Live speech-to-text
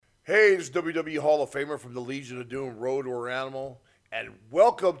Hey, this is WWE Hall of Famer from the Legion of Doom, Road Warrior Animal, and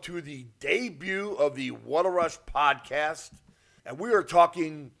welcome to the debut of the What a Rush podcast. And we are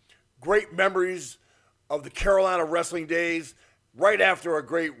talking great memories of the Carolina wrestling days right after a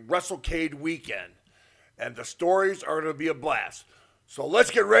great WrestleCade weekend. And the stories are going to be a blast. So let's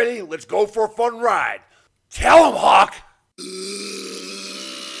get ready. Let's go for a fun ride. Tell 'em, Hawk!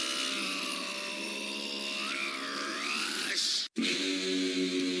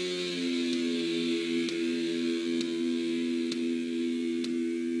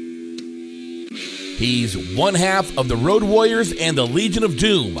 He's one half of the Road Warriors and the Legion of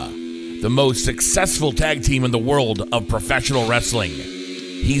Doom, the most successful tag team in the world of professional wrestling.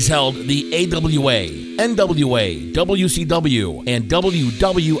 He's held the AWA, NWA, WCW, and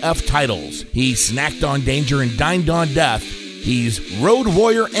WWF titles. He snacked on danger and dined on death. He's Road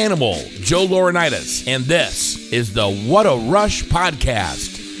Warrior Animal, Joe Laurinaitis, and this is the What a Rush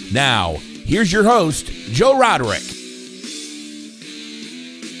podcast. Now, here's your host, Joe Roderick.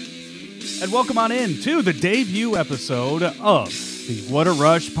 And welcome on in to the debut episode of the What a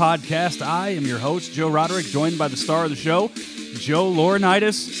Rush podcast. I am your host, Joe Roderick, joined by the star of the show, Joe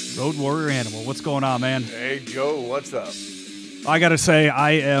Laurinaitis, Road Warrior Animal. What's going on, man? Hey, Joe, what's up? I got to say,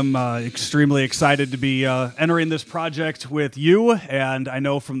 I am extremely excited to be entering this project with you. And I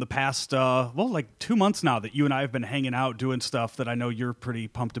know from the past, like 2 months now that you and I have been hanging out doing stuff that I know you're pretty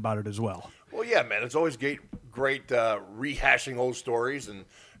pumped about it as well. Well, yeah, man. It's always great rehashing old stories and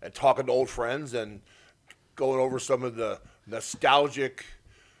talking to old friends and going over some of the nostalgic,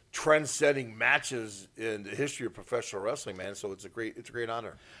 trend-setting matches in the history of professional wrestling, man. So it's a great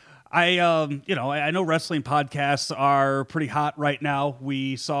honor. I know wrestling podcasts are pretty hot right now.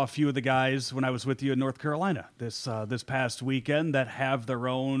 We saw a few of the guys when I was with you in North Carolina this past weekend that have their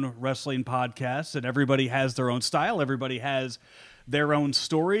own wrestling podcasts, and everybody has their own style. Everybody has their own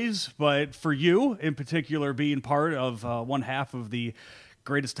stories. But for you, in particular, being part of one half of the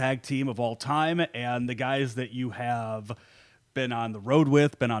greatest tag team of all time, and the guys that you have been on the road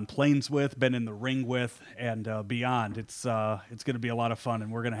with, been on planes with, been in the ring with, and beyond. It's going to be a lot of fun,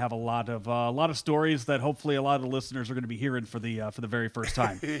 and we're going to have a lot of stories that hopefully a lot of the listeners are going to be hearing for the very first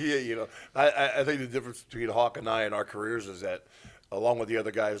time. Yeah, I think the difference between Hawk and I in our careers is that, along with the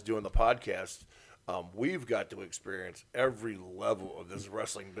other guys doing the podcast, we've got to experience every level of this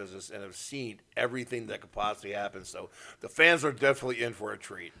wrestling business and have seen everything that could possibly happen. So the fans are definitely in for a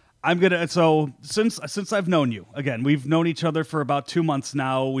treat. Since I've known you, again, we've known each other for about 2 months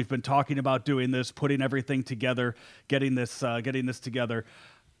now. We've been talking about doing this, putting everything together, getting this together.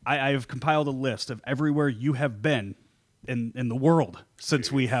 I've compiled a list of everywhere you have been in the world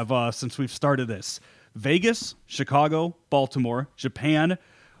since we've started this: Vegas, Chicago, Baltimore, Japan,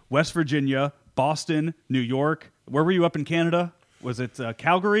 West Virginia, Boston, New York. Where were you up in Canada? Was it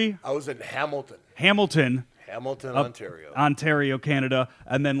Calgary? I was in Hamilton. Hamilton, Ontario, Canada.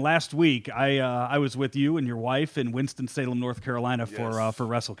 And then last week, I was with you and your wife in Winston Salem, North Carolina for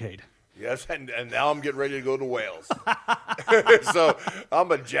WrestleCade. Yes, and now I'm getting ready to go to Wales. So I'm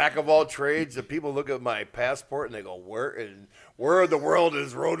a jack of all trades. And people look at my passport and they go, "Where in the world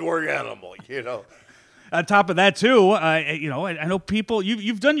is Road Warrior Animal?" You know. On top of that, too, I know people.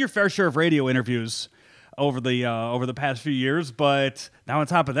 You've done your fair share of radio interviews over the past few years, but now on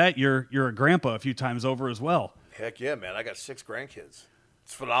top of that, you're a grandpa a few times over as well. Heck yeah, man! I got 6 grandkids.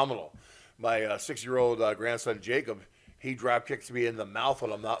 It's phenomenal. My 6-year-old grandson Jacob, he drop kicks me in the mouth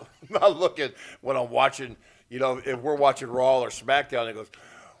when I'm not looking. When I'm watching, if we're watching Raw or SmackDown, he goes,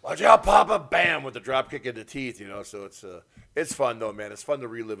 "Watch out, Papa!" Bam, with the drop kick in the teeth. So it's fun though, man. It's fun to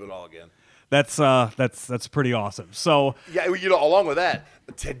relive it all again. That's pretty awesome. So yeah, along with that,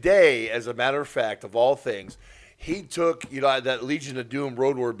 today, as a matter of fact, of all things, he took that Legion of Doom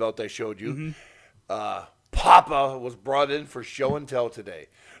Road Warrior belt I showed you. Mm-hmm. Papa was brought in for show and tell today,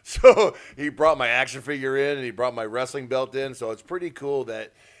 so he brought my action figure in and he brought my wrestling belt in. So it's pretty cool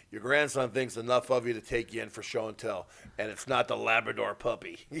that your grandson thinks enough of you to take you in for show and tell, and it's not the Labrador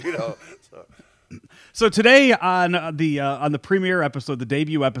puppy, So today on the premiere episode, the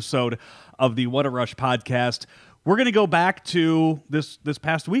debut episode of the What a Rush podcast, we're going to go back to this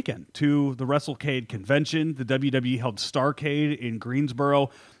past weekend, to the WrestleCade convention. The WWE held Starrcade in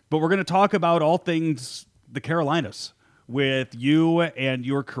Greensboro, but we're going to talk about all things the Carolinas with you and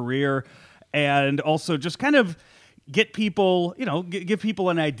your career, and also just kind of get people, give people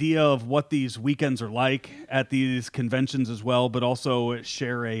an idea of what these weekends are like at these conventions as well, but also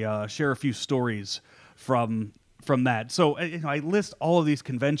share a few stories from that. So I list all of these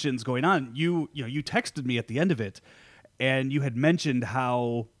conventions going on. You texted me at the end of it, and you had mentioned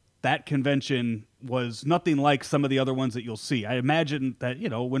how that convention was nothing like some of the other ones that you'll see. I imagine that,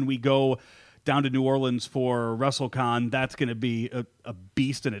 when we go down to New Orleans for WrestleCon, that's going to be a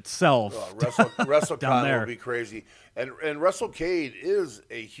beast in itself. WrestleCon will be crazy. And WrestleCade is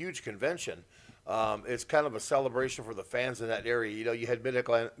a huge convention. It's kind of a celebration for the fans in that area. You had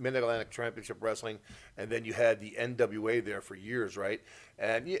Mid-Atlantic Championship Wrestling, and then you had the NWA there for years, right?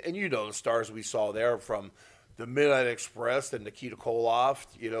 And the stars we saw there, from the Midnight Express and Nikita Koloff,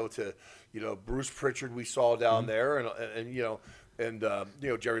 to Bruce Pritchard we saw down there, and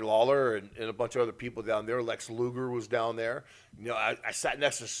Jerry Lawler and a bunch of other people down there. Lex Luger was down there. I sat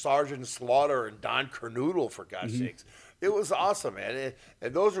next to Sergeant Slaughter and Don Kernoodle, for God's sakes. It was awesome, man.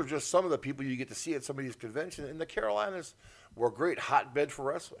 And those are just some of the people you get to see at some of these conventions. And the Carolinas were a great hotbed for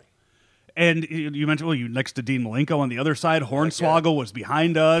wrestling. And you mentioned, you next to Dean Malenko on the other side. Hornswoggle was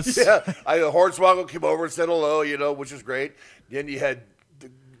behind us. Yeah, Hornswoggle came over and said hello, which is great. Then you had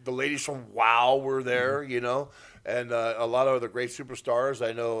the ladies from WOW were there, and a lot of other great superstars.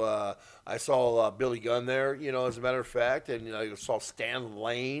 I know I saw Billy Gunn there, as a matter of fact, and I saw Stan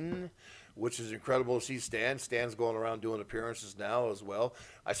Lane, which is incredible to see Stan. Stan's going around doing appearances now as well.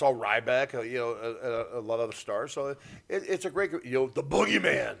 I saw Ryback, a lot of the stars. So it's a great, the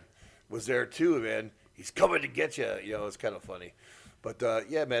Boogeyman was there too, man. He's coming to get you. It's kind of funny. But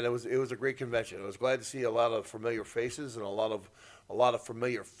yeah, man, it was a great convention. I was glad to see a lot of familiar faces and a lot of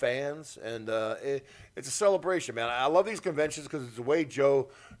familiar fans, and it's a celebration, man. I love these conventions because it's a way, Joe,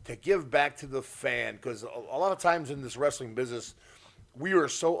 to give back to the fan. Because a lot of times in this wrestling business, we are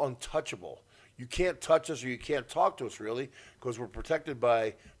so untouchable. You can't touch us or you can't talk to us, really, because we're protected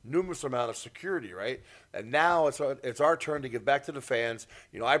by numerous amount of security, right? And now it's our turn to give back to the fans.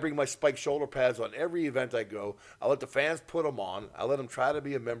 I bring my spiked shoulder pads on every event I go. I let the fans put them on. I let them try to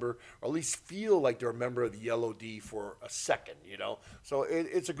be a member, or at least feel like they're a member of the Yellow D for a second, So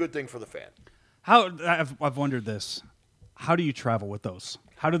it's a good thing for the fan. I've wondered this. How do you travel with those?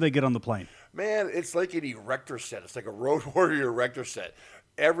 How do they get on the plane? Man, it's like an erector set. It's like a Road Warrior erector set.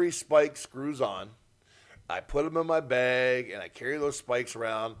 Every spike screws on. I put them in my bag, and I carry those spikes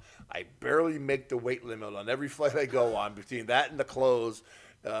around. I barely make the weight limit on every flight I go on. Between that and the clothes,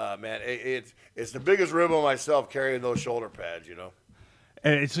 man, it's the biggest rib on myself carrying those shoulder pads,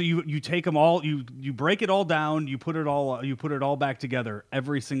 And so you take them all, you break it all down, you put it all back together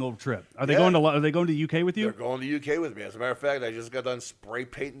every single trip. Are they going to UK with you? They're going to UK with me. As a matter of fact, I just got done spray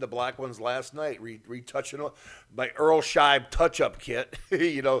painting the black ones last night, retouching my Earl Scheib touch-up kit.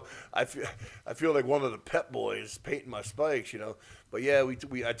 I feel like one of the Pep Boys painting my spikes. But yeah,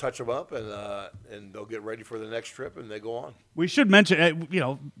 I touch them up, and they'll get ready for the next trip, and they go on. We should mention,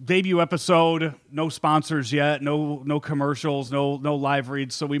 debut episode, no sponsors yet, no commercials, no live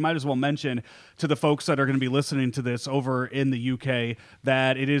reads. So we might as well mention to the folks that are going to be listening to this over in the UK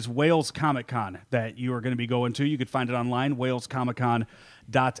that it is Wales Comic Con that you are going to be going to. You could find it online.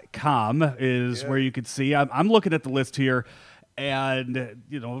 WalesComicCon.com is where you could see. I'm looking at the list here. And,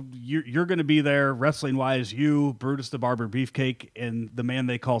 you're going to be there wrestling-wise. You, Brutus the Barber Beefcake, and the man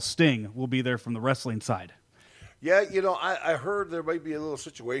they call Sting will be there from the wrestling side. Yeah, I heard there might be a little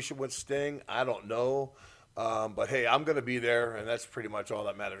situation with Sting. I don't know. But, hey, I'm going to be there, and that's pretty much all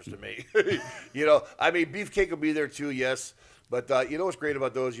that matters to me. Beefcake will be there too, yes. But, what's great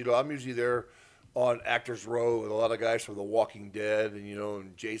about those, I'm usually there on Actors Row with a lot of guys from The Walking Dead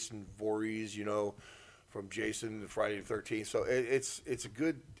and Jason Voorhees, from Jason Friday the 13th. So it's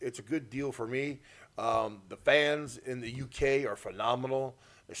a good deal for me. The fans in the UK are phenomenal,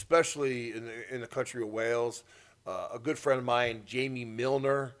 especially in the country of Wales. A good friend of mine, Jamie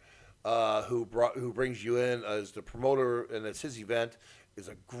Milner, who brings you in as the promoter, and it's his event, is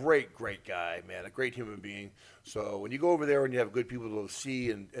a great guy, man, a great human being. So when you go over there and you have good people to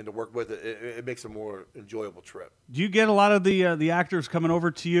see and to work with, it makes a more enjoyable trip. Do you get a lot of the actors coming over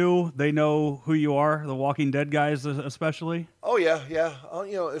to you? They know who you are, the Walking Dead guys especially? Oh, yeah.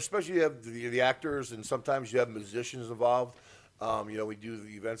 Especially you have the actors, and sometimes you have musicians involved. We do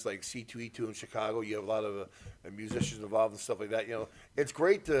the events like C2E2 in Chicago. You have a lot of musicians involved and stuff like that. It's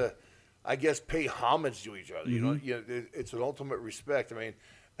great to, I guess, pay homage to each other. Mm-hmm. It's an ultimate respect. I mean,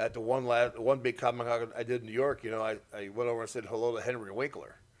 at the one big Comic Con I did in New York, I went over and said hello to Henry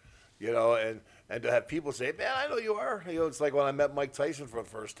Winkler, and to have people say, man, I know you are. It's like when I met Mike Tyson for the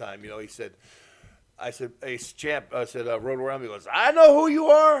first time. He said, I said, hey, champ, I said, rode around me. He goes, I know who you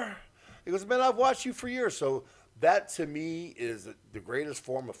are. He goes, man, I've watched you for years. So that to me is the greatest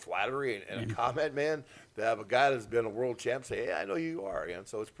form of flattery and a comment, man, to have a guy that's been a world champ say, hey, I know who you are.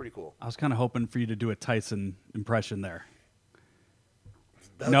 So it's pretty cool. I was kind of hoping for you to do a Tyson impression there.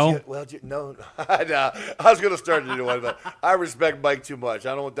 No? No. I was going to start to do one, but I respect Mike too much.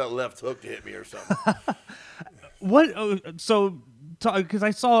 I don't want that left hook to hit me or something. Because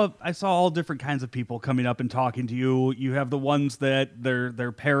I saw all different kinds of people coming up and talking to you. You have the ones that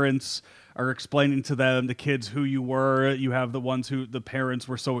their parents are explaining to them, the kids, who you were. You have the ones who the parents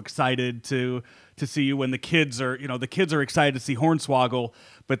were so excited to see you, and the kids are excited to see Hornswoggle,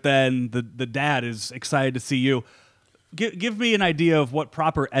 but then the dad is excited to see you. Give me an idea of what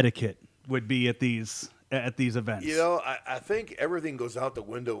proper etiquette would be at these events. I think everything goes out the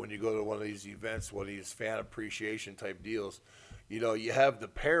window when you go to one of these events, one of these fan appreciation type deals. You have the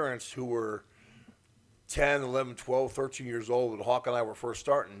parents who were 10, 11, 12, 13 years old when Hawk and I were first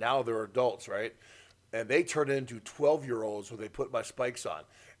starting. Now they're adults, right? And they turn into 12-year-olds when they put my spikes on.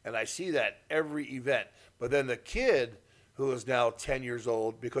 And I see that every event. But then the kid who is now 10 years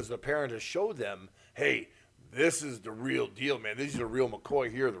old, because the parent has showed them, hey, this is the real deal, man. These are the real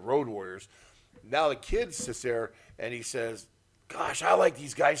McCoy here, the Road Warriors. Now the kid sits there and he says, gosh, I like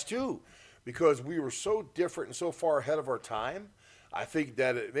these guys too. Because we were so different and so far ahead of our time, I think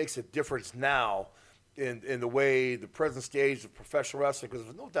that it makes a difference now in the way the present stage of professional wrestling, because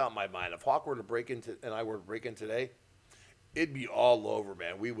there's no doubt in my mind, if Hawk were to break into and I were to break in today, it'd be all over,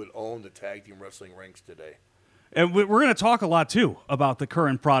 man. We would own the tag team wrestling ranks today. And we're going to talk a lot, too, about the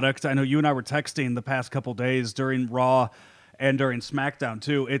current product. I know you and I were texting the past couple days during Raw and during SmackDown,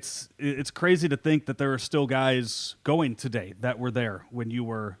 too. It's crazy to think that there are still guys going today that were there when you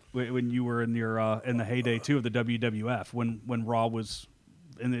were in your in the heyday, too, of the WWF, when Raw was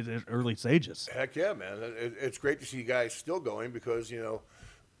in the early stages. Heck yeah, man. It's great to see guys still going because,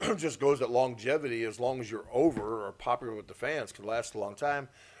 it just goes that longevity, as long as you're over or popular with the fans, can last a long time.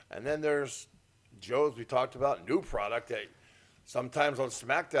 And then there's Joe, as we talked about, new product that sometimes on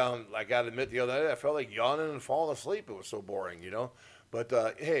SmackDown, I got to admit, the other night I felt like yawning and falling asleep. It was so boring, But,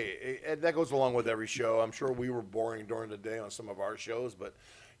 hey, and that goes along with every show. I'm sure we were boring during the day on some of our shows, but,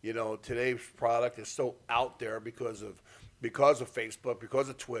 today's product is so out there because of Facebook, because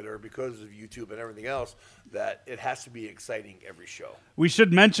of Twitter, because of YouTube and everything else, that it has to be exciting every show. We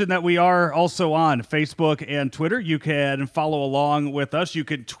should mention that we are also on Facebook and Twitter. You can follow along with us. You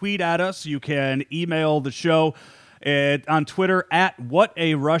can tweet at us. You can email the show on Twitter at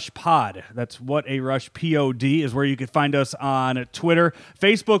WhatARushPod. That's WhatARushPod is where you can find us on Twitter.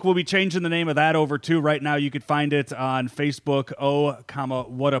 Facebook will be changing the name of that over too. Right now, you can find it on Facebook,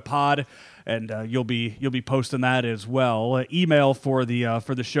 WhatAPod. And you'll be posting that as well. Email for the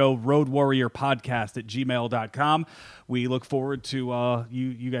show, roadwarriorpodcast@gmail.com. We look forward to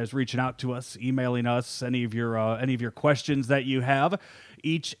you guys reaching out to us, emailing us any of your questions that you have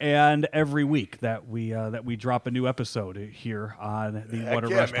each and every week that we drop a new episode here on the What a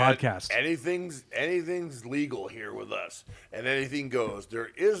Rush podcast. Anything's legal here with us, and anything goes. There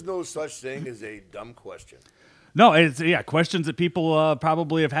is no such thing as a dumb question. No, it's questions that people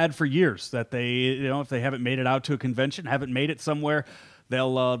probably have had for years that they, if they haven't made it out to a convention, haven't made it somewhere,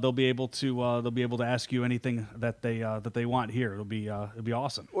 they'll be able to ask you anything that they want here. It'll be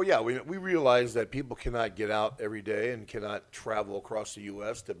awesome. Well, yeah, we realize that people cannot get out every day and cannot travel across the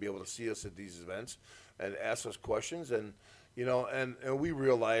U.S. to be able to see us at these events and ask us questions, and and we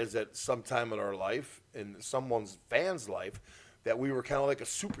realize that sometime in our life, in someone's fan's life, that we were kind of like a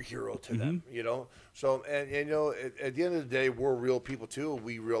superhero to them, So, and at the end of the day, we're real people too.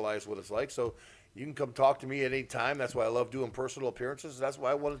 We realize what it's like. So you can come talk to me at any time. That's why I love doing personal appearances. That's why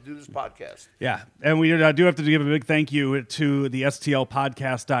I wanted to do this podcast. Yeah, and we do have to give a big thank you to the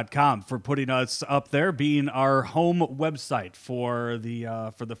STLpodcast.com for putting us up there, being our home website for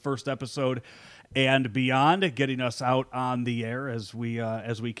the first episode and beyond, getting us out on the air as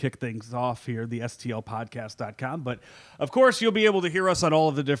we kick things off here, the STLpodcast.com. But, of course, you'll be able to hear us on all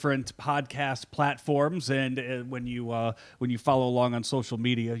of the different podcast platforms, and when you follow along on social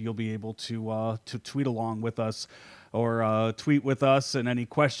media, you'll be able to tweet along with us or tweet with us, and any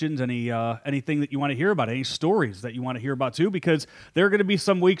questions, anything that you want to hear about, any stories that you want to hear about too, because there are going to be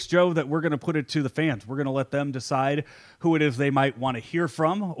some weeks, Joe, that we're going to put it to the fans. We're going to let them decide who it is they might want to hear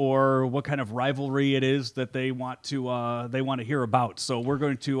from, or what kind of rivalry it is that they want to hear about. So we're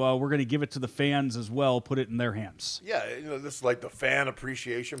going to give it to the fans as well, put it in their hands. Yeah, this is like the fan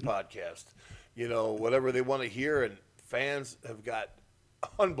appreciation podcast. Whatever they want to hear, and fans have got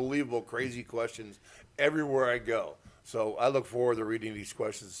unbelievable, crazy questions everywhere I go. So I look forward to reading these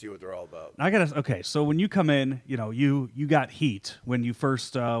questions and see what they're all about. Okay. So when you come in, you got heat when you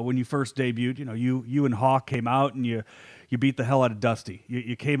first debuted. You and Hawk came out and you beat the hell out of Dusty.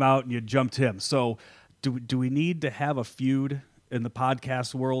 You came out and you jumped him. So do we need to have a feud in the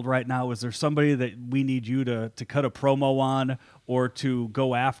podcast world right now? Is there somebody that we need you to cut a promo on or to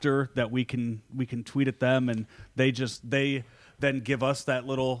go after that we can tweet at them and they then give us that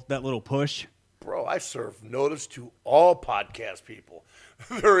little push? Bro, I serve notice to all podcast people.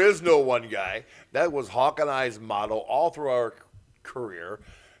 There is no one guy. That was Hawk and I's motto all through our career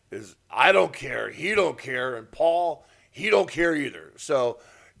is I don't care, he don't care, and Paul, he don't care either. So,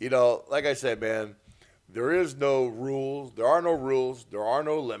 like I said, man, there is no rules. There are no rules. There are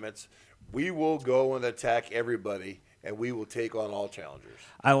no limits. We will go and attack everybody, and we will take on all challengers.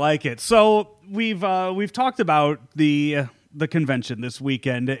 I like it. So we've talked about the convention this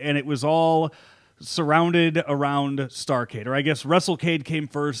weekend, and it was all surrounded around Starrcade, or I guess WrestleCade came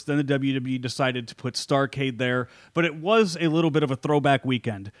first, then the WWE decided to put Starrcade there, but it was a little bit of a throwback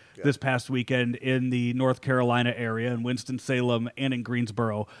weekend this past weekend in the North Carolina area, in Winston-Salem and in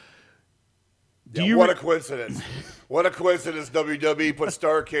Greensboro. What a coincidence. What a coincidence WWE put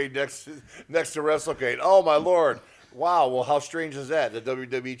Starrcade next to WrestleCade. Oh, my Lord. Wow, well, how strange is that? The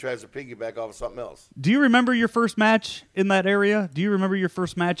WWE tries to piggyback off of something else. Do you remember your first match in that area? Do you remember your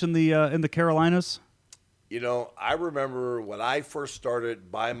first match in the Carolinas? I remember when I first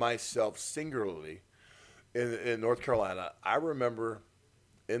started by myself singularly in North Carolina. I remember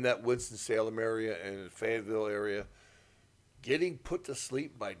in that Winston-Salem area and Fayetteville area getting put to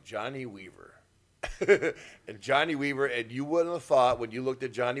sleep by Johnny Weaver. And Johnny Weaver, and you wouldn't have thought when you looked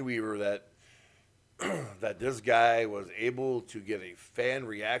at Johnny Weaver that this guy was able to get a fan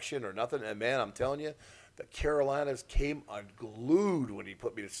reaction or nothing. And, man, I'm telling you, the Carolinas came unglued when he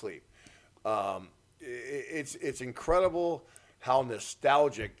put me to sleep. It's incredible how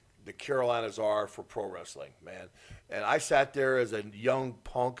nostalgic the Carolinas are for pro wrestling, man. And I sat there as a young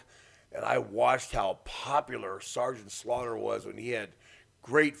punk, and I watched how popular Sergeant Slaughter was when he had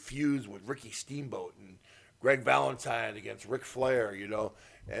great feuds with Ricky Steamboat and Greg Valentine against Ric Flair, and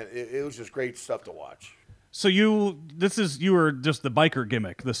it was just great stuff to watch. So you were just the biker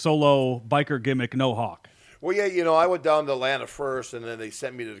gimmick, the solo biker gimmick, no Hawk. Well, yeah, I went down to Atlanta first, and then they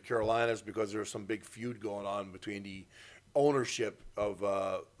sent me to the Carolinas because there was some big feud going on between the ownership of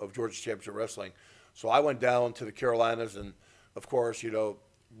Georgia Championship Wrestling. So I went down to the Carolinas, and of course,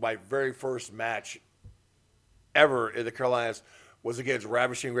 my very first match ever in the Carolinas was against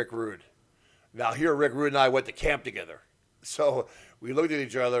Ravishing Rick Rude. Now, here, Rick Rude and I went to camp together. So we looked at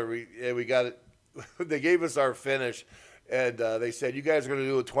each other, we got it. They gave us our finish, and they said, you guys are going to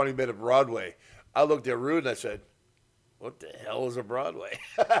do a 20-minute Broadway. I looked at Rude, and I said, what the hell is a Broadway?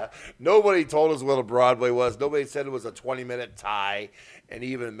 Nobody told us what a Broadway was. Nobody said it was a 20-minute tie, an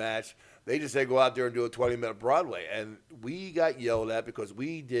even match. They just said go out there and do a 20-minute Broadway. And we got yelled at because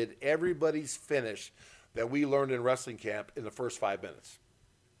we did everybody's finish that we learned in wrestling camp in the first 5 minutes.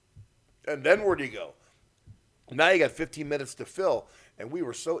 And then where'd you go? Now you got 15 minutes to fill, and we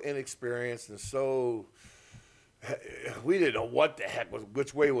were so inexperienced and so we didn't know what the heck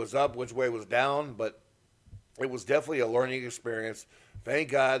which way was up, which way was down, but it was definitely a learning experience. Thank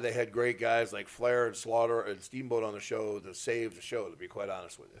God they had great guys like Flair and Slaughter and Steamboat on the show to save the show, to be quite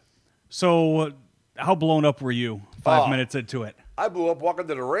honest with you. So how blown up were you 5 minutes into it? I blew up walking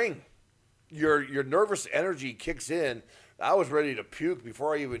to the ring. Your nervous energy kicks in. I was ready to puke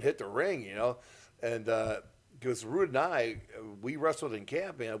before I even hit the ring, and because Rude and I, we wrestled in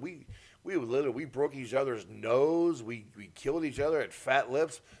camp, man. We broke each other's nose. We killed each other at Fat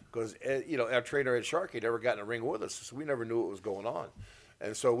Lips because our trainer at Shark had never got in a ring with us, so we never knew what was going on.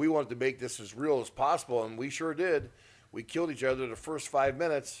 And so we wanted to make this as real as possible, and we sure did. We killed each other the first 5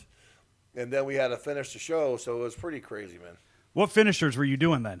 minutes, and then we had to finish the show. So it was pretty crazy, man. What finishers were you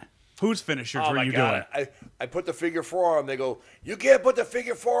doing then? Whose finishers were you doing? I put the figure 4 on him. They go, you can't put the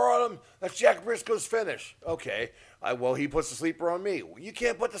figure 4 on him. That's Jack Briscoe's finish. Okay. Well, he puts the sleeper on me. You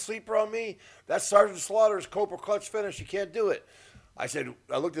can't put the sleeper on me. That's Sergeant Slaughter's Cobra Clutch finish. You can't do it. I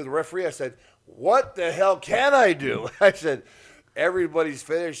looked at the referee. I said, what the hell can I do? I said, everybody's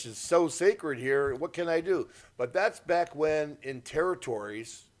finish is so sacred here. What can I do? But that's back when in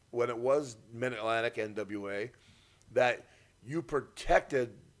territories, when it was Mid-Atlantic NWA, that you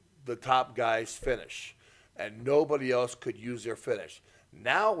protected the top guy's finish, and nobody else could use their finish.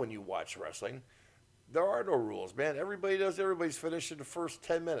 Now, when you watch wrestling, there are no rules, man. Everybody does everybody's finish in the first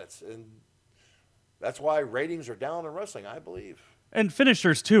 10 minutes, and that's why ratings are down in wrestling, I believe. And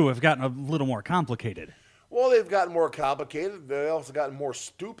finishers, too, have gotten a little more complicated. Well, they've gotten more complicated. They've also gotten more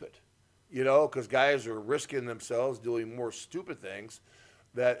stupid, because guys are risking themselves doing more stupid things.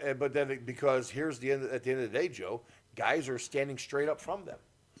 But then because at the end of the day, Joe, guys are standing straight up from them.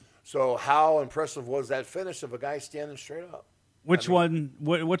 So how impressive was that finish of a guy standing straight up? What's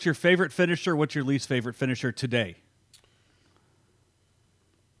your favorite finisher? What's your least favorite finisher today?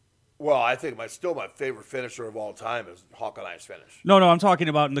 Well, I think my favorite finisher of all time is Hawk and Ice finish. No, I'm talking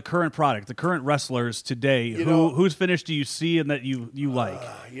about in the current product, the current wrestlers today. Whose finish do you see and that you like?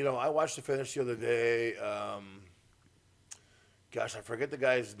 I watched the finish the other day. Gosh, I forget the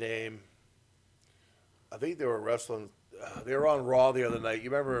guy's name. I think they were wrestling. They were on Raw the other night. You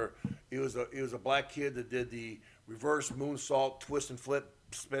remember? He was a black kid that did the reverse moonsault, twist and flip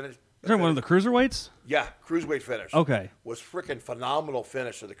spinach. Is that one of the cruiserweights? Yeah, cruiserweight finish. Okay. Was freaking phenomenal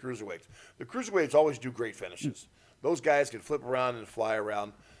finish of the cruiserweights. The cruiserweights always do great finishes. Those guys can flip around and fly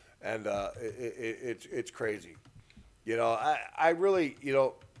around, and it's crazy. I really,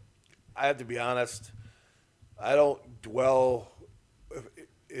 I have to be honest. I don't dwell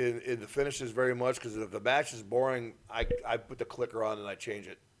in the finishes very much because if the match is boring, I put the clicker on and I change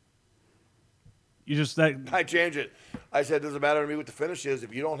it. I change it. I said, it doesn't matter to me what the finish is.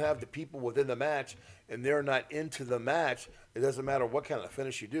 If you don't have the people within the match and they're not into the match, it doesn't matter what kind of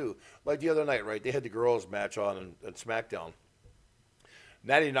finish you do. Like the other night, right? They had the girls match on in SmackDown.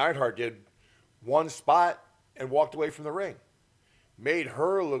 Natty Neidhart did one spot and walked away from the ring. Made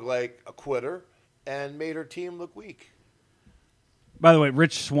her look like a quitter and made her team look weak. By the way,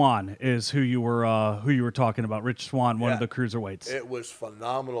 Rich Swann is who you were talking about. Rich Swann, one of the cruiserweights. It was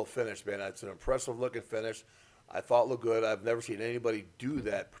phenomenal finish, man. It's an impressive looking finish. I thought it looked good. I've never seen anybody do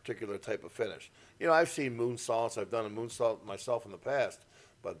that particular type of finish. I've seen moonsaults. I've done a moonsault myself in the past,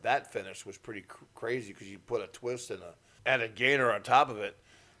 but that finish was pretty crazy because you put a twist and a gainer on top of it.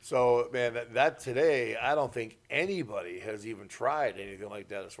 So, man, that today, I don't think anybody has even tried anything like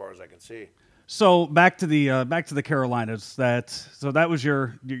that as far as I can see. So back to the Carolinas. That was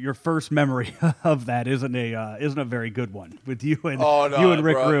your first memory of that. Isn't a very good one with you and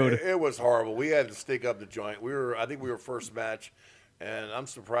Rick Rude. It was horrible. We had to stick up the joint. I think we were first match, and I'm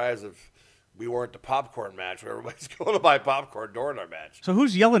surprised if we weren't the popcorn match where everybody's going to buy popcorn during our match. So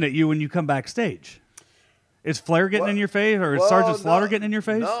who's yelling at you when you come backstage? Is Flair getting in your face, or is Sergeant Slaughter getting in your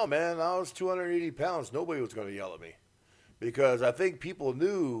face? No, man. I was 280 pounds. Nobody was going to yell at me because I think people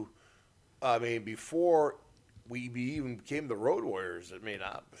knew. I mean, before we even became the Road Warriors,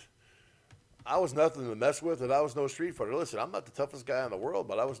 I was nothing to mess with, and I was no street fighter. Listen, I'm not the toughest guy in the world,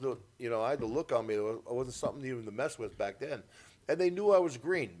 but I was I had the look on me. I wasn't something even to mess with back then. And they knew I was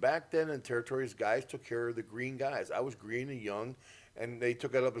green. Back then in territories, guys took care of the green guys. I was green and young, and they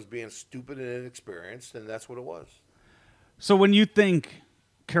took it up as being stupid and inexperienced, and that's what it was. So when you think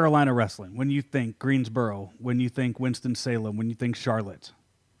Carolina wrestling, when you think Greensboro, when you think Winston-Salem, when you think Charlotte,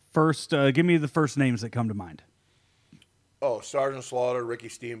 first, give me the first names that come to mind. Oh, Sergeant Slaughter, Ricky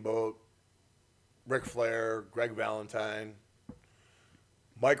Steamboat, Ric Flair, Greg Valentine.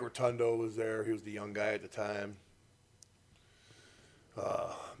 Mike Rotundo was there. He was the young guy at the time.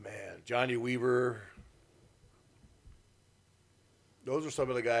 Johnny Weaver. Those are some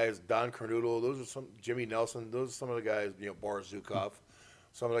of the guys. Don Cornudo. Those are some. Jimmy Nelson. Those are some of the guys. Boris Zukov.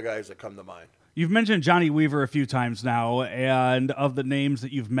 Some of the guys that come to mind. You've mentioned Johnny Weaver a few times now, and of the names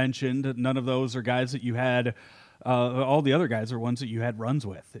that you've mentioned, none of those are guys that you had. All the other guys are ones that you had runs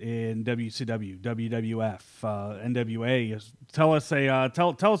with in WCW, WWF, NWA.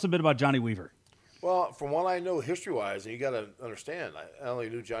 Tell us a bit about Johnny Weaver. Well, from what I know history-wise, and you got to understand, I only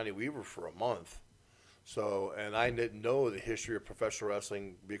knew Johnny Weaver for a month, and I didn't know the history of professional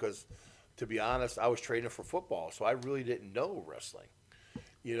wrestling because, to be honest, I was training for football, so I really didn't know wrestling.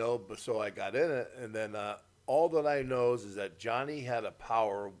 But so I got in it, and then all that I know is that Johnny had a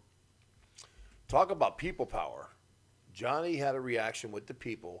power. Talk about people power. Johnny had a reaction with the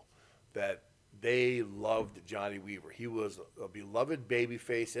people that they loved Johnny Weaver. He was a beloved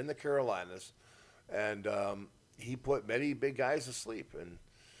babyface in the Carolinas, and he put many big guys to sleep. And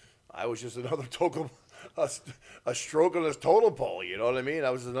I was just another a stroke on his totem pole. You know what I mean? I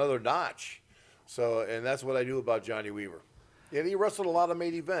was another notch. So, and that's what I knew about Johnny Weaver. And he wrestled a lot of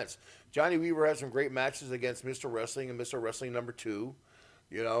main events. Johnny Weaver had some great matches against Mr. Wrestling and Mr. Wrestling number 2,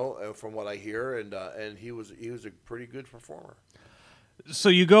 from what I hear, and he was a pretty good performer. So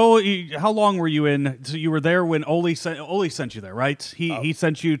how long were you in? So you were there when Ole sent you there, right? He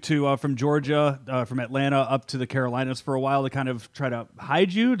sent you to from Georgia, from Atlanta up to the Carolinas for a while to kind of try to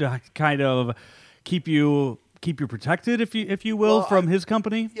hide you, to kind of keep you protected, if you will, from his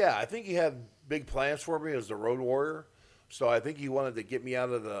company. Yeah, I think he had big plans for me as the Road Warrior. So I think he wanted to get me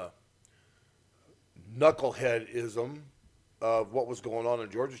out of the knuckleheadism of what was going on in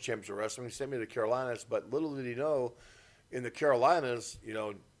Georgia Championship Wrestling. He sent me to the Carolinas, but little did he know, in the Carolinas,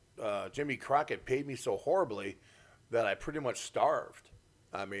 Jimmy Crockett paid me so horribly that I pretty much starved.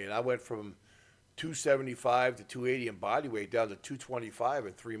 I mean, I went from 275 to 280 in body weight down to 225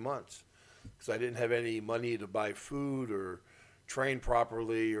 in 3 months because I didn't have any money to buy food or train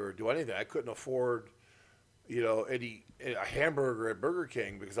properly or do anything. I couldn't afford, a hamburger at Burger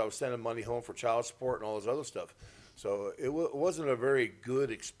King because I was sending money home for child support and all this other stuff. So it wasn't a very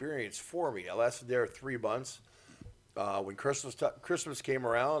good experience for me. I lasted there 3 months. When Christmas came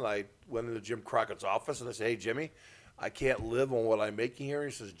around, I went into Jim Crockett's office and I said, "Hey, Jimmy, I can't live on what I'm making here."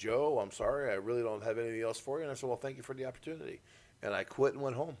 He says, "Joe, I'm sorry, I really don't have anything else for you." And I said, "Well, thank you for the opportunity." And I quit and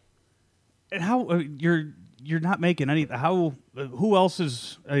went home. And how you're not making anything? How who else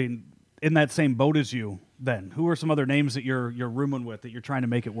is in that same boat as you? Then who are some other names that you're rooming with that you're trying to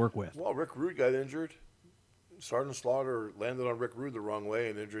make it work with? Well, Rick Rude got injured. Sergeant Slaughter landed on Rick Rude the wrong way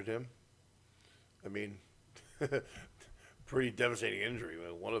and injured him. I mean, pretty devastating injury. I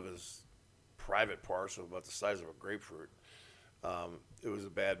mean, one of his private parts was about the size of a grapefruit. It was a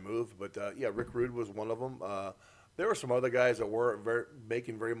bad move, but Rick Rude was one of them. There were some other guys that weren't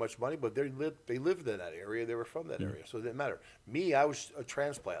making very much money, but they lived in that area. They were from that area, so it didn't matter. Me, I was a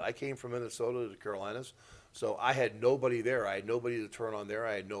transplant. I came from Minnesota to the Carolinas, so I had nobody there. I had nobody to turn on there.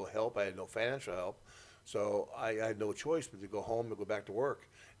 I had no help. I had no financial help. So I had no choice but to go home and go back to work.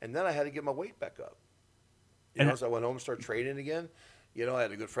 And then I had to get my weight back up. So I went home and started training again. I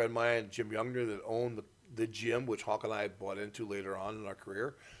had a good friend of mine, Jim Younger, that owned the gym, which Hawk and I bought into later on in our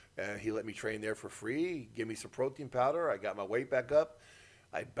career. And he let me train there for free, give me some protein powder. I got my weight back up.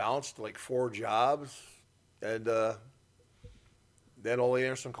 I bounced like 4 jobs. And then Ole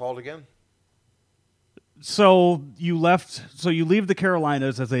Anderson called again. So you leave the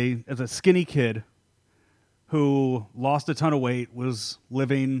Carolinas as a skinny kid who lost a ton of weight, was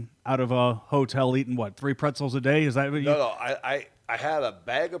living out of a hotel eating, 3 pretzels a day? Is that what you... No. I had a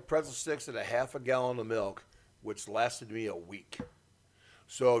bag of pretzel sticks and a half a gallon of milk, which lasted me a week.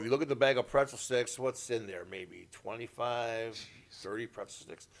 So if you look at the bag of pretzel sticks, what's in there? Maybe 25, 30 pretzel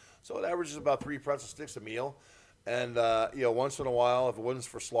sticks. So it averages about 3 pretzel sticks a meal. And, once in a while, if it wasn't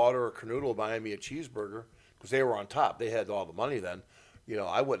for Slaughter or Canoodle buying me a cheeseburger, because they were on top, they had all the money then,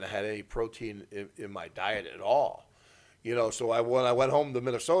 I wouldn't have had any protein in my diet at all. So when I went home to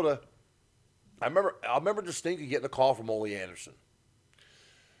Minnesota, I remember distinctly getting a call from Ole Anderson.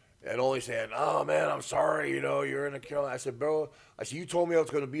 And Ole saying, "Oh, man, I'm sorry, you're in the Carolina." I said, "Bro," "you told me I was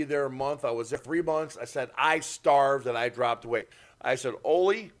going to be there a month. I was there 3 months." I said, "I starved and I dropped weight." I said,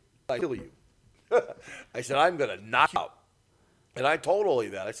 "Ole, I kill you." I said, "I'm going to knock you out." And I told Ole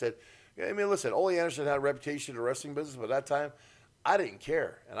that. I said, listen, Ole Anderson had a reputation in the wrestling business, but at that time, I didn't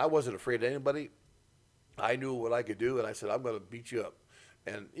care, and I wasn't afraid of anybody. I knew what I could do, and I said, "I'm going to beat you up."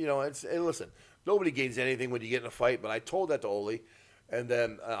 And, listen, nobody gains anything when you get in a fight, but I told that to Ole, and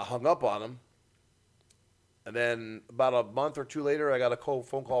then I hung up on him. And then about a month or 2 later, I got a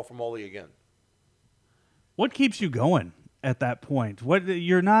phone call from Ole again. What keeps you going at that point?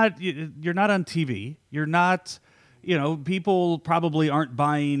 You're not on TV. You're not... people probably aren't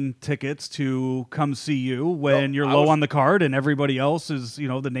buying tickets to come see you when you're low on the card, and everybody else is,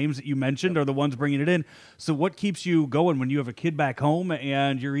 the names that you mentioned are the ones bringing it in. So what keeps you going when you have a kid back home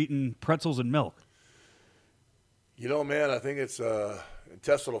and you're eating pretzels and milk? Man, I think it's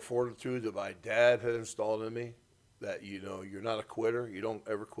intestinal fortitude that my dad had installed in me, that, you're not a quitter. You don't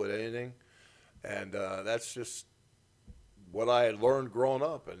ever quit anything. And that's just what I had learned growing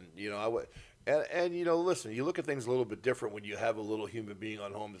up. And, listen, you look at things a little bit different when you have a little human being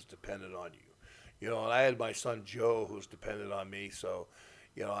on home that's dependent on you. And I had my son Joe who's dependent on me, so,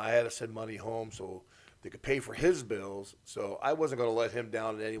 I had to send money home so they could pay for his bills. So I wasn't going to let him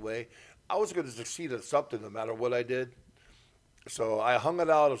down in any way. I was going to succeed at something no matter what I did. So I hung it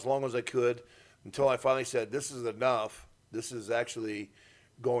out as long as I could until I finally said, "This is enough. This is actually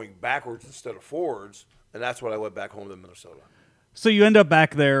going backwards instead of forwards." And that's when I went back home to Minnesota. So you end up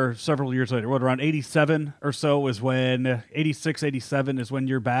back there several years later. Around 87 or so is when 86, 87 is when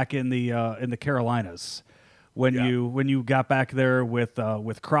you're back in the Carolinas. When you got back there with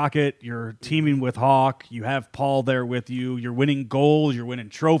Crockett, you're teaming with Hawk. You have Paul there with you. You're winning goals. You're winning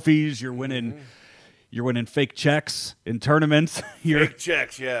trophies. You're winning fake checks in tournaments. Fake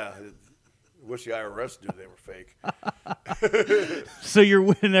checks, yeah. Wish the IRS knew they were fake. So you're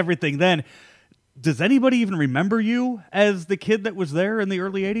winning everything then. Does anybody even remember you as the kid that was there in the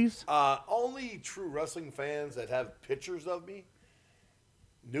early 80s? Only true wrestling fans that have pictures of me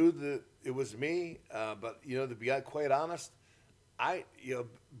knew that it was me. But, to be quite honest,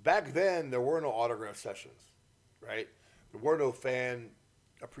 back then there were no autograph sessions, right? There were no fan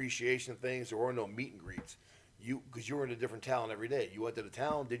appreciation things. There were no meet and greets. Because you were in a different town every day. You went to the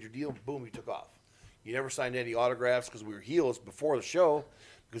town, did your deal, boom, you took off. You never signed any autographs because we were heels before the show,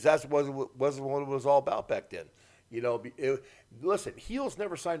 because that wasn't what it was all about back then. Listen, heels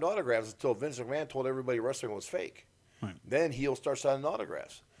never signed autographs until Vince McMahon told everybody wrestling was fake. Right. Then he'll start signing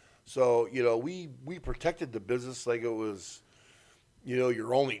autographs. So, we protected the business like it was,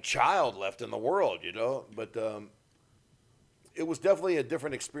 your only child left in the world, But it was definitely a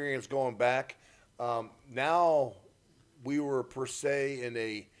different experience going back. Now we were, per se, in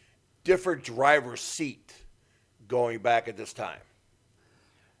a different driver's seat going back at this time.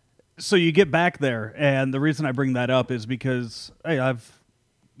 So you get back there, and the reason I bring that up is because, hey, I've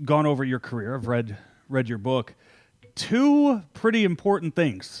gone over your career. I've read your book. Two pretty important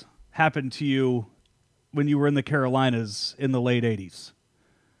things happened to you when you were in the Carolinas in the late 80s.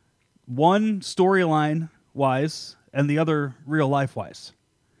 One, storyline-wise, and the other, real-life-wise.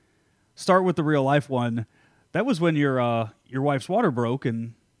 Start with the real-life one. That was when your wife's water broke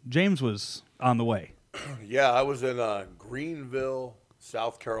and James was on the way. Yeah, I was in Greenville,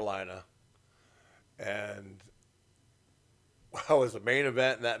 South Carolina, and I was the main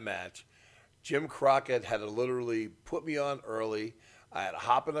event in that match. Jim Crockett had to literally put me on early. I had to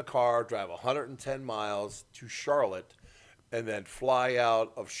hop in a car, drive 110 miles to Charlotte, and then fly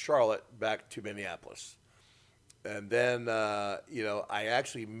out of Charlotte back to Minneapolis. And then, I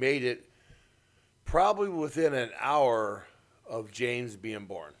actually made it probably within an hour of James being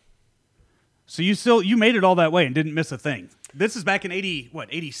born. So you made it all that way and didn't miss a thing. This is back in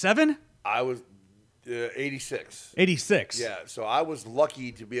 87? I was 86. 86. Yeah, so I was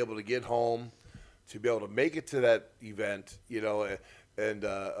lucky to be able to get home, to be able to make it to that event, and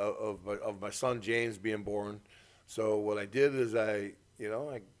of my son James being born. So what I did is I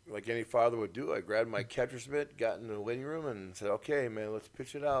like any father would do, I grabbed my catcher's mitt, got in the living room, and said, "Okay, man, let's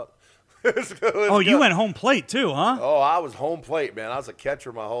pitch it out." Let's go. You went home plate too, huh? Oh, I was home plate, man. I was a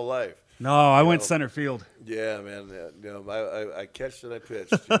catcher my whole life. No, I went center field. Yeah, man. I catched and I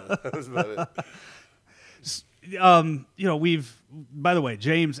pitched. That was about it. We've, by the way,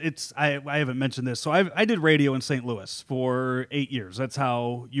 James, I haven't mentioned this. So I did radio in St. Louis for 8 years. That's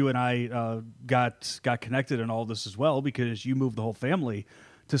how you and I got connected and all this as well, because you moved the whole family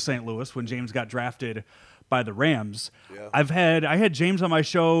to St. Louis when James got drafted by the Rams. Yeah. I had James on my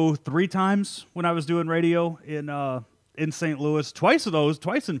show 3 times when I was doing radio in St. Louis. Twice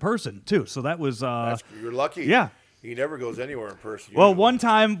in person too. So that was you're lucky. Yeah. He never goes anywhere in person. Well, one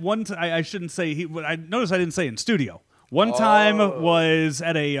time, I shouldn't say I noticed I didn't say in studio. One time was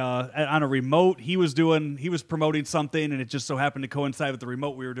at on a remote. He was promoting something, and it just so happened to coincide with the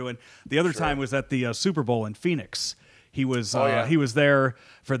remote we were doing. The other time was at the Super Bowl in Phoenix. He was he was there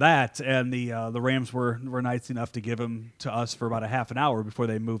for that, and the Rams were nice enough to give him to us for about a half an hour before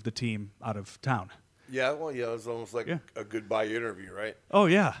they moved the team out of town. Yeah, well, it was almost like a goodbye interview, right? Oh,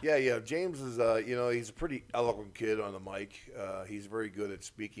 yeah. Yeah. James is, he's a pretty eloquent kid on the mic. He's very good at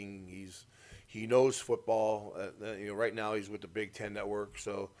speaking. He knows football. Right now he's with the Big Ten Network,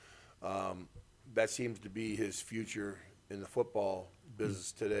 so that seems to be his future in the football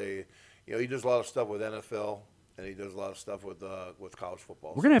business today. He does a lot of stuff with NFL, and he does a lot of stuff with college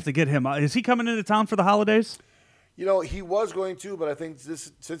football. We're gonna have to get him. Is he coming into town for the holidays? He was going to, but I think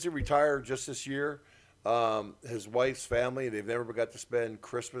since he retired just this year. His wife's family, they've never got to spend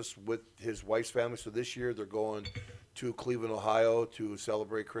Christmas with his wife's family. So this year they're going to Cleveland, Ohio to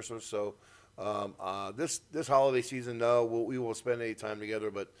celebrate Christmas. So this holiday season, we won't spend any time together.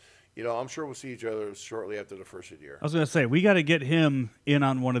 But, I'm sure we'll see each other shortly after the first of the year. I was going to say, we got to get him in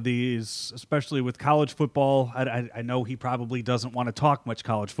on one of these, especially with college football. I know he probably doesn't want to talk much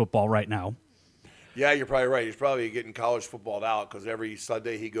college football right now. Yeah, you're probably right. He's probably getting college football out because every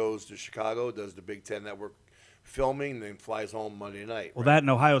Sunday he goes to Chicago, does the Big Ten Network filming, then flies home Monday night. Well, that and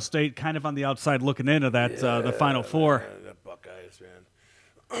Ohio State kind of on the outside looking into that, the Final Four. Man, the Buckeyes,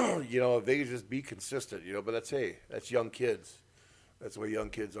 man. If they could just be consistent, but that's young kids. That's the way young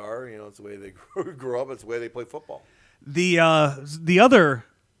kids are. It's the way they grow up. It's the way they play football. The other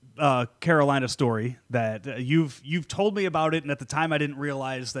Carolina story that you've told me about it, and at the time I didn't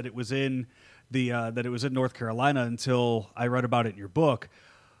realize that it was in North Carolina until I read about it in your book,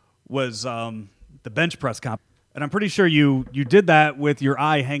 was the bench press comp. And I'm pretty sure you did that with your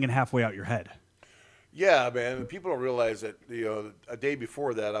eye hanging halfway out your head. Yeah, man. People don't realize that a day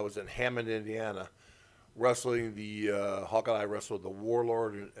before that I was in Hammond, Indiana, wrestling the Hawkeye. I wrestled the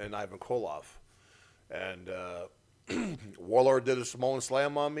Warlord and Ivan Koloff, and Warlord did a Samoan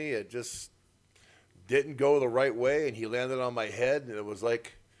slam on me. It just didn't go the right way, and he landed on my head, and it was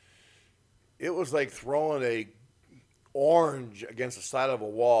like throwing a orange against the side of a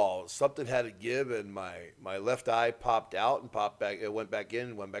wall. Something had to give, and my left eye popped out and popped back. It went back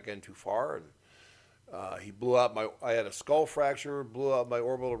in too far, and he blew out I had a skull fracture, blew out my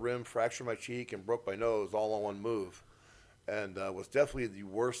orbital rim, fractured my cheek, and broke my nose all on one move. And was definitely the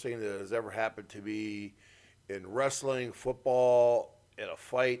worst thing that has ever happened to me in wrestling, football, in a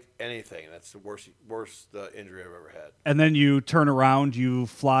fight, anything. That's the worst injury I've ever had. And then you turn around, you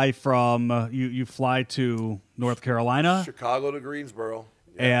fly from you fly to North Carolina, Chicago to Greensboro.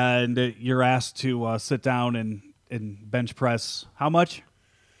 and you're asked to sit down and bench press how much?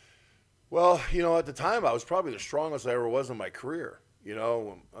 Well, at the time I was probably the strongest I ever was in my career.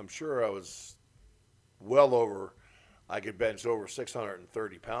 I'm sure I was well over. I could bench over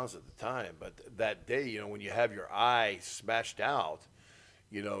 630 pounds at the time, but that day, when you have your eye smashed out,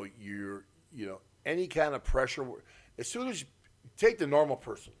 you're any kind of pressure. As soon as you take the normal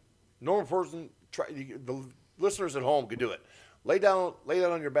person, the listeners at home could do it. Lay down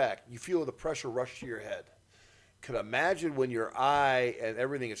on your back. You feel the pressure rush to your head. Could imagine when your eye and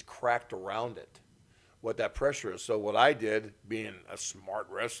everything is cracked around it, what that pressure is. So what I did, being a smart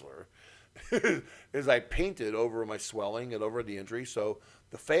wrestler, is I painted over my swelling and over the injury, so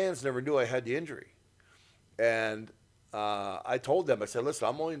the fans never knew I had the injury. And I told them, I said, listen,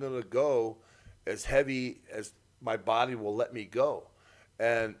 I'm only going to go as heavy as my body will let me go.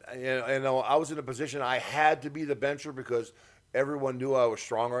 And I was in a position I had to be the bencher because everyone knew I was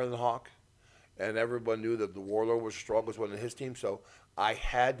stronger than Hawk, and everyone knew that the Warlord was strongest one in his team. So I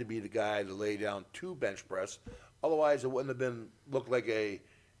had to be the guy to lay down 2 bench press. Otherwise, it wouldn't have looked like a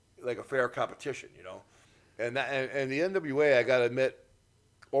fair competition, And the NWA, I got to admit,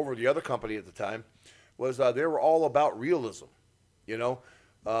 over the other company at the time, was they were all about realism.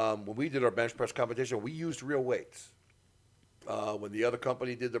 When we did our bench press competition, we used real weights. When the other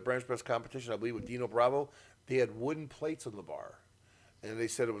company did the bench press competition, I believe with Dino Bravo, they had wooden plates on the bar, and they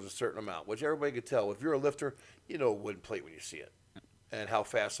said it was a certain amount, which everybody could tell. If you're a lifter, you know a wooden plate when you see it, and how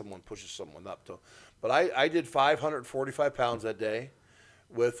fast someone pushes someone up to. But I did 545 pounds that day,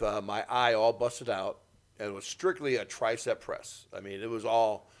 with my eye all busted out, and it was strictly a tricep press. I mean, it was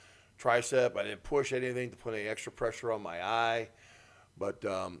all tricep. I didn't push anything to put any extra pressure on my eye. But,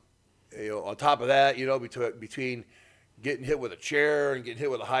 on top of that, between getting hit with a chair and getting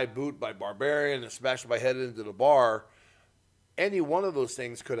hit with a high boot by Barbarian and smashing my head into the bar, any one of those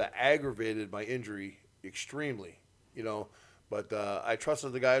things could have aggravated my injury extremely, But I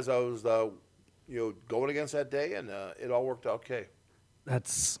trusted the guys I was, going against that day, and it all worked out okay.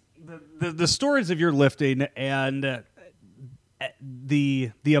 That's the stories of your lifting and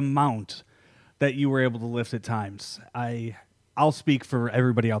the amount that you were able to lift at times. I'll speak for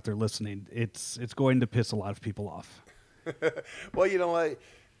everybody out there listening. It's going to piss a lot of people off. Well,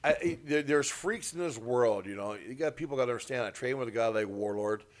 there's freaks in this world. People got to understand. I trained with a guy like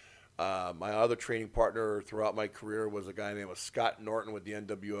Warlord. My other training partner throughout my career was a guy named Scott Norton with the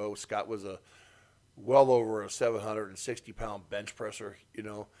NWO. Scott was well over a 760-pound bench presser.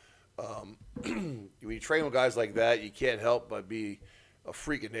 When you train with guys like that, you can't help but be a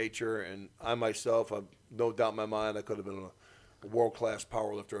freak of nature. And I myself, I've no doubt in my mind, I could have been a world-class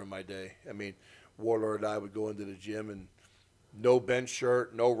power lifter in my day. I mean, Warlord and I would go into the gym and no bench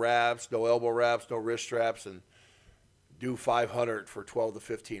shirt, no wraps, no elbow wraps, no wrist straps, and do 500 for 12 to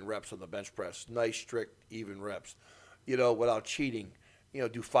 15 reps on the bench press. Nice, strict, even reps, without cheating.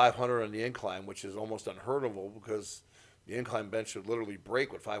 Do 500 on the incline, which is almost unheard of because the incline bench would literally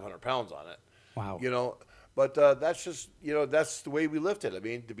break with 500 pounds on it. Wow. But that's just, that's the way we lifted. I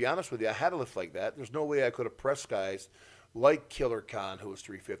mean, to be honest with you, I had to lift like that. There's no way I could have pressed guys like Killer Khan, who was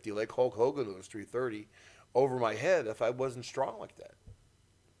 350, like Hulk Hogan, who was 330, over my head if I wasn't strong like that.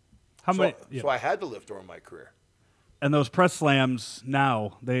 So I had to lift during my career. And those press slams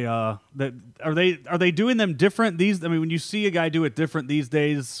now, are they doing them different these? I mean, when you see a guy do it different these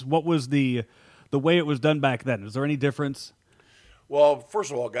days, what was the way it was done back then? Is there any difference? Well, first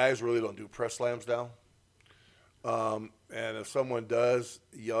of all, guys really don't do press slams now. And if someone does,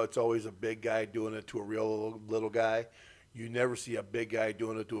 it's always a big guy doing it to a real little guy. You never see a big guy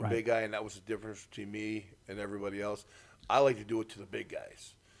doing it to a big guy, and that was the difference between me and everybody else. I like to do it to the big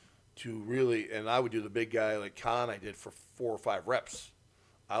guys. And I would do the big guy like Khan I did for 4 or 5 reps.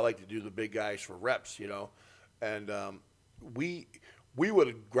 I like to do the big guys for reps, And we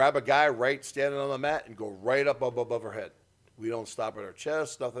would grab a guy right standing on the mat and go right up above our head. We don't stop at our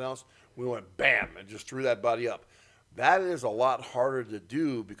chest, nothing else. We went bam and just threw that body up. That is a lot harder to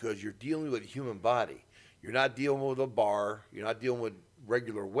do because you're dealing with a human body. You're not dealing with a bar. You're not dealing with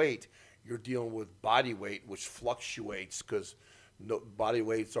regular weight. You're dealing with body weight, which fluctuates because body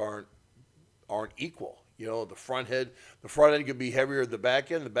weights aren't equal. The front end could be heavier than the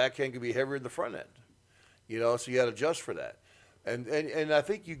back end. The back end could be heavier than the front end. So you got to adjust for that. And I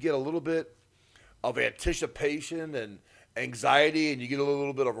think you get a little bit of anticipation and anxiety, and you get a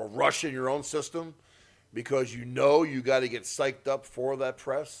little bit of a rush in your own system because you got to get psyched up for that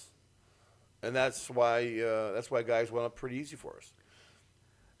press. And that's why guys went up pretty easy for us.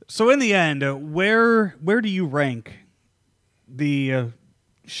 So in the end, where do you rank the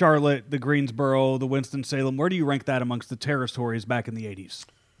Charlotte, the Greensboro, the Winston Salem? Where do you rank that amongst the territories back in the 80s?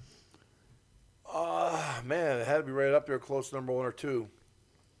 Man, it had to be right up there, close to number 1 or 2.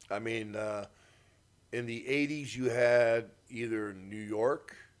 I mean, in the 80s, you had either New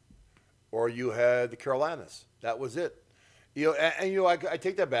York or you had the Carolinas. That was it. I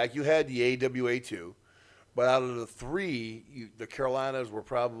take that back. You had the AWA too, but out of the 3, the Carolinas were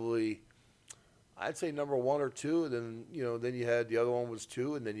probably, I'd say, number 1 or 2. Then you had the other one was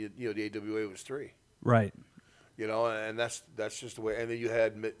 2, and then the AWA was 3. Right. And that's just the way. And then you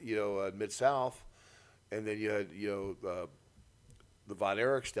had Mid-South, and then you had the Von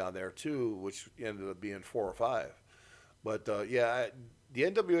Erichs down there too, which ended up being 4 or 5. But the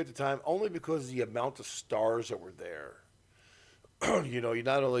NWA at the time, only because of the amount of stars that were there. You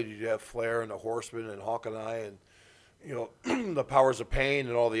not only did you have Flair and the Horsemen and Hawk and I and the Powers of Pain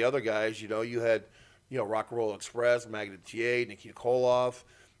and all the other guys. You had Rock and Roll Express, Magnet TA, Nikita Koloff.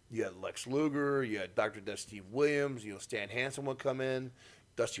 You had Lex Luger. You had Dr. Death Steve Williams. Stan Hansen would come in.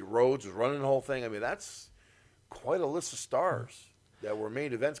 Dusty Rhodes was running the whole thing. I mean, that's quite a list of stars that were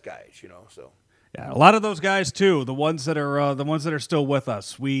main events guys. So. Yeah, a lot of those guys too. The ones that are still with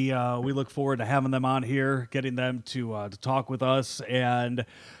us. We look forward to having them on here, getting them to talk with us, and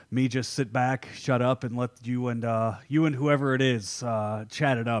me just sit back, shut up, and let you and whoever it is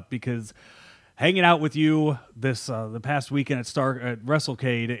chat it up, because hanging out with you this the past weekend at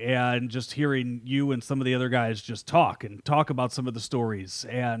WrestleCade, and just hearing you and some of the other guys just talk about some of the stories,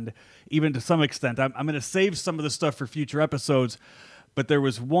 and even to some extent, I'm going to save some of the stuff for future episodes, but there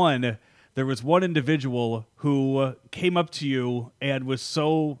was one individual who came up to you and was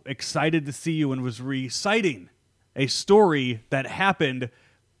so excited to see you and was reciting a story that happened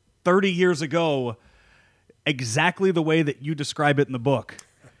 30 years ago, exactly the way that you describe it in the book.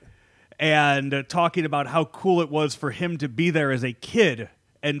 And talking about how cool it was for him to be there as a kid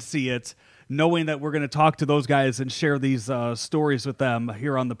and see it, knowing that we're going to talk to those guys and share these stories with them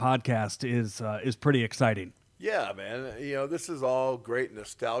here on the podcast is pretty exciting. Yeah, man. This is all great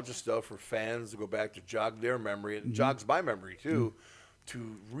nostalgia stuff for fans to go back to jog their memory, and jogs my memory too,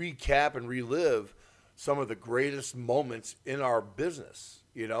 to recap and relive some of the greatest moments in our business.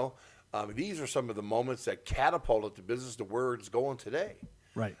 These are some of the moments that catapulted the business to where it's going today.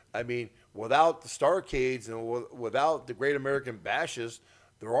 Right. I mean, without the Starcades and without the Great American Bashes,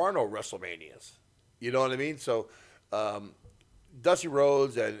 there are no WrestleManias. You know what I mean? So, Dusty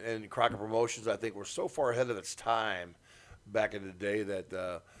Rhodes and Crockett Promotions, I think, were so far ahead of its time back in the day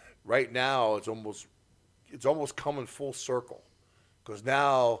that right now it's almost coming full circle, because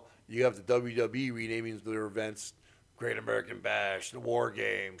now you have the WWE renaming their events Great American Bash, the War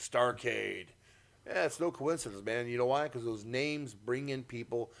Games, Starcade. Yeah, it's no coincidence, man. You know why? Because those names bring in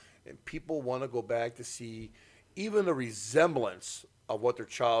people, and people want to go back to see even the resemblance of what their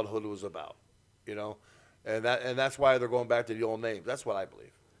childhood was about. And that's why they're going back to the old names. That's what I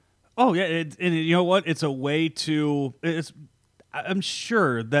believe. Oh yeah, and you know what? It's a way to. I'm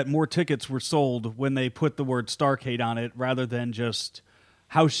sure that more tickets were sold when they put the word Starcade on it rather than just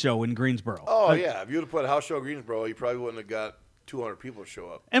House Show in Greensboro. Oh yeah, if you would have put House Show in Greensboro, you probably wouldn't have got 200 people to show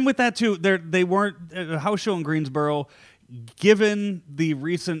up. And with that too, they weren't House Show in Greensboro. Given the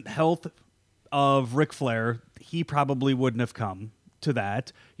recent health of Ric Flair, he probably wouldn't have come to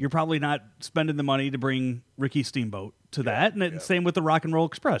that. You're probably not spending the money to bring Ricky Steamboat to that, and same with the Rock and Roll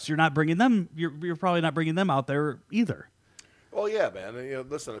Express. You're not bringing them. You're probably not bringing them out there either. Well, yeah, man.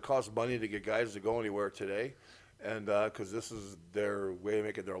 Listen, it costs money to get guys to go anywhere today, and because this is their way of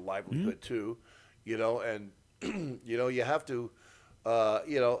making their livelihood too, and you have to,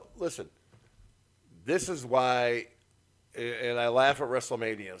 listen. This is why, and I laugh at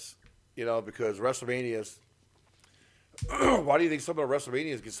WrestleManias, because WrestleManias. Why do you think some of the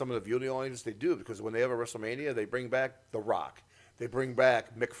WrestleManias get some of the viewing audience they do? Because when they have a WrestleMania, they bring back The Rock. They bring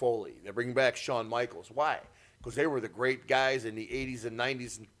back Mick Foley. They bring back Shawn Michaels. Why? Because they were the great guys in the 80s and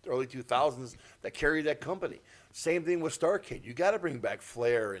 90s and early 2000s that carried that company. Same thing with Starcade. You got to bring back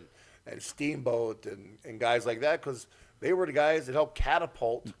Flair and Steamboat and guys like that, because they were the guys that helped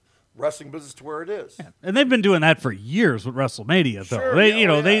catapult wrestling business to where it is. Yeah. And they've been doing that for years with WrestleMania, though.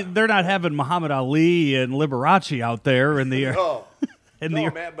 Sure, they're not having Muhammad Ali and Liberace out there in the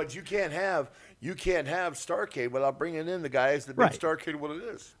man, but you can't have Starcade without bringing in the guys that make Starcade what it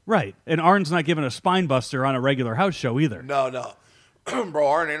is. Right. And Arn's not giving a spine buster on a regular house show either. No. Bro,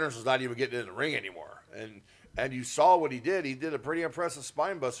 Arn Anderson's not even getting in the ring anymore. And you saw what he did. He did a pretty impressive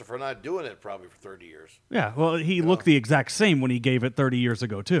spine buster for not doing it probably for 30 years. Yeah, well, he looked the exact same when he gave it 30 years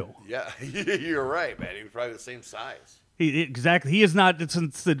ago, too. Yeah, you're right, man. He was probably the same size. Exactly. He is not,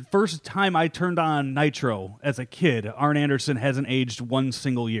 since the first time I turned on Nitro as a kid, Arn Anderson hasn't aged one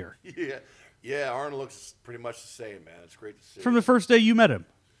single year. Yeah, Arn looks pretty much the same, man. It's great to see. From the first day you met him.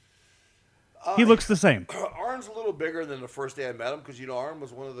 He looks the same. Arn's a little bigger than the first day I met him because, Arn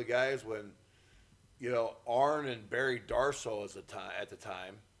was one of the guys when, Arn and Barry Darsow at the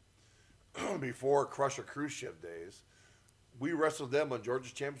time, before Crusher Cruise Ship days, we wrestled them on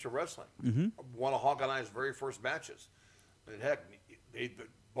Georgia's Championship Wrestling. Mm-hmm. One of Hawk and I's very first matches. And heck,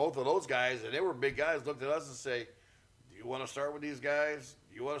 both of those guys, and they were big guys, looked at us and say, do you want to start with these guys?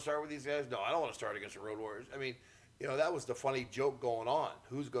 Do you want to start with these guys? No, I don't want to start against the Road Warriors. I mean, that was the funny joke going on.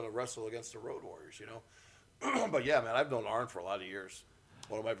 Who's going to wrestle against the Road Warriors, But yeah, man, I've known Arn for a lot of years.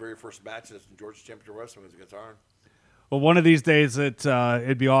 One of my very first matches in Georgia's Championship Wrestling was against Arn. Well, one of these days,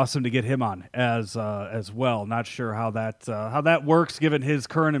 it'd be awesome to get him on as well. Not sure how that works given his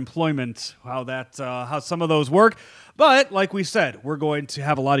current employment. How some of those work, but like we said, we're going to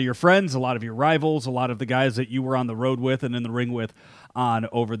have a lot of your friends, a lot of your rivals, a lot of the guys that you were on the road with and in the ring with on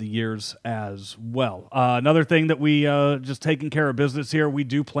over the years as well. Another thing that we just taking care of business here. We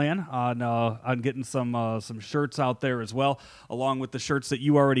do plan on getting some shirts out there as well, along with the shirts that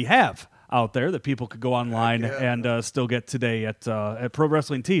you already have out there that people could go online and still get today at Pro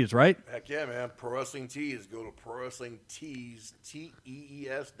Wrestling Tees, right? Heck yeah, man. Pro Wrestling Tees. Go to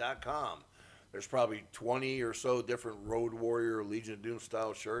ProWrestlingTees.com. There's probably 20 or so different Road Warrior, Legion of Doom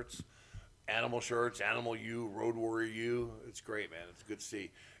style shirts. Animal shirts, Animal U, Road Warrior U. It's great, man. It's good to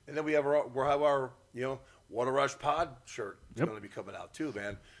see. And then we'll have our Water Rush Pod shirt. It's going to be coming out too,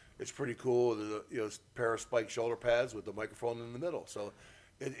 man. It's pretty cool. There's a pair of spiked shoulder pads with the microphone in the middle. So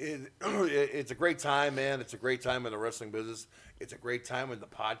it's a great time, man. It's a great time in the wrestling business. It's a great time in the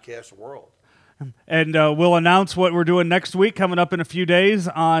podcast world. And we'll announce what we're doing next week, coming up in a few days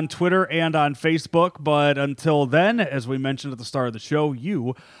on Twitter and on Facebook. But until then, as we mentioned at the start of the show,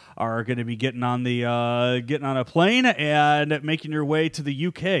 you are going to be getting on a plane and making your way to the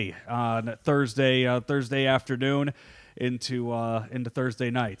UK on Thursday afternoon into Thursday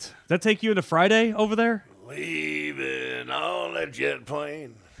night. Does that take you into Friday over there? Leaving on a jet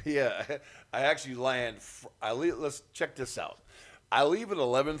plane. Yeah, I actually land. Let's check this out. I leave at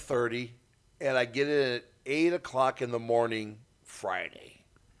 11:30. And I get in at 8 o'clock in the morning Friday.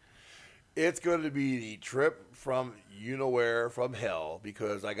 It's going to be the trip from you-know-where, from hell,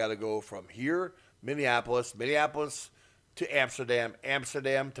 because I got to go from here, Minneapolis to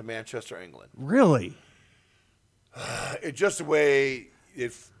Amsterdam to Manchester, England. Really? It's just the way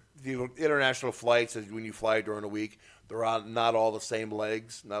the international flights, when you fly during the week, they're on not all the same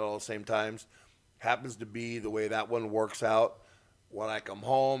legs, not all the same times. Happens to be the way that one works out. When I come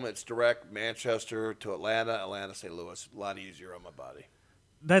home, it's direct Manchester to Atlanta, St. Louis. A lot easier on my body.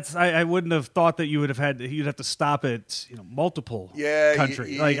 I wouldn't have thought that you'd have to stop at multiple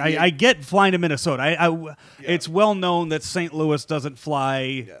countries. I get flying to Minnesota. It's well known that St. Louis doesn't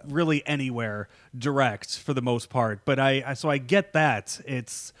fly really anywhere direct for the most part. But so I get that.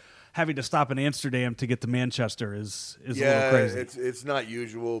 It's having to stop in Amsterdam to get to Manchester is a little crazy. It's not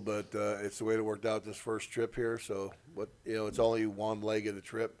usual, but it's the way it worked out this first trip here. So it's only one leg of the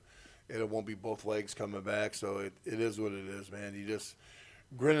trip, and it won't be both legs coming back. So it is what it is, man. You just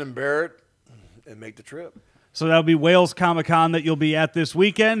grin and bear it and make the trip. So that'll be Wales Comic-Con that you'll be at this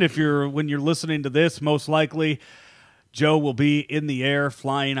weekend. When you're listening to this, most likely Joe will be in the air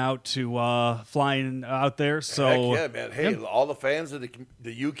flying out there. So heck yeah, man. Hey, all the fans of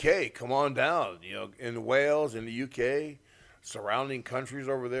the UK, come on down. In Wales, in the UK, surrounding countries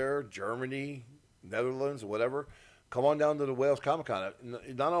over there, Germany, Netherlands, whatever. Come on down to the Wales Comic-Con.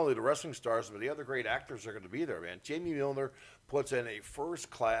 Not only the wrestling stars, but the other great actors are going to be there, man. Jamie Milner puts in a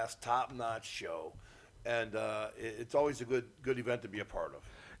first-class, top-notch show, and it's always a good event to be a part of.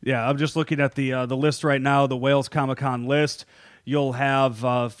 Yeah, I'm just looking at the list right now, the Wales Comic-Con list. You'll have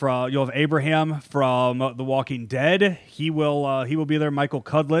Abraham from The Walking Dead. He will be there. Michael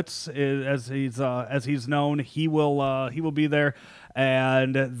Cudlitz, as he's known, he will be there.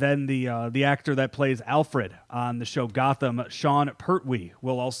 And then the actor that plays Alfred on the show Gotham, Sean Pertwee,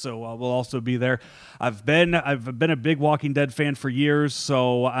 will also be there. I've been a big Walking Dead fan for years,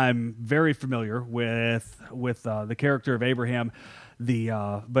 so I'm very familiar with the character of Abraham.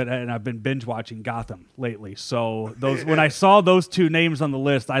 And I've been binge watching Gotham lately. So when I saw those two names on the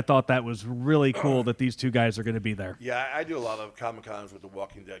list, I thought that was really cool that these two guys are going to be there. Yeah, I do a lot of Comic-Cons with the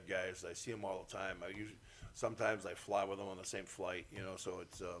Walking Dead guys. I see them all the time. Sometimes I fly with them on the same flight, so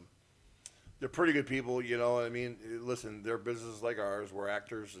it's they're pretty good people, you know. I mean, listen, their business is like ours. We're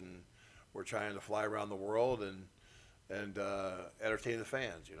actors, and we're trying to fly around the world and entertain the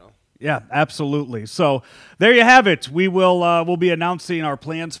fans, you know. Yeah, absolutely. So there you have it. We'll be announcing our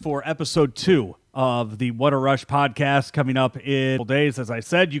plans for episode 2 of the What a Rush podcast coming up in a couple days. As I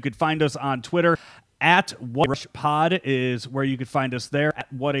said, you could find us on Twitter at What a Rush Pod is where you could find us there,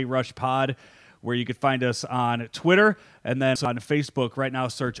 at What a Rush Pod, where you could find us on Twitter, and then on Facebook right now,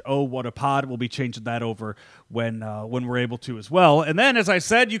 search Oh What a Pod. We'll be changing that over when we're able to as well. And then, as I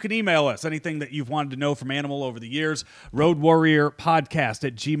said, you can email us anything that you've wanted to know from Animal over the years.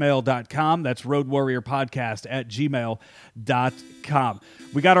 roadwarriorpodcast@gmail.com. That's roadwarriorpodcast@gmail.com.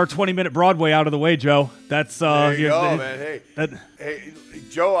 We got our 20-minute Broadway out of the way, Joe. That's there you go, man. Hey,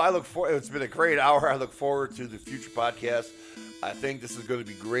 Joe, it's been a great hour. I look forward to the future podcast. I think this is going to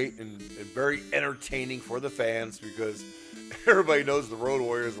be great and very entertaining for the fans because everybody knows the Road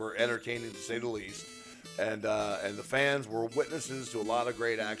Warriors were entertaining to say the least, and the fans were witnesses to a lot of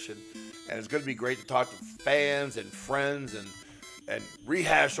great action, and it's going to be great to talk to fans and friends and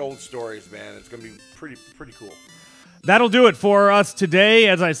rehash old stories, man. It's going to be pretty cool. That'll do it for us today.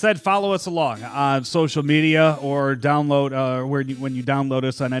 As I said, follow us along on social media or download when you download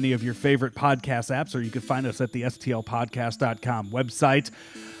us on any of your favorite podcast apps, or you can find us at the stlpodcast.com website.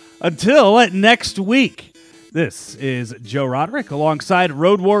 Until next week, this is Joe Roderick alongside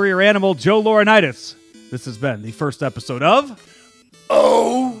Road Warrior Animal Joe Laurinaitis. This has been the first episode of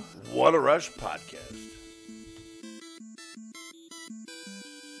Oh, What a Rush podcast.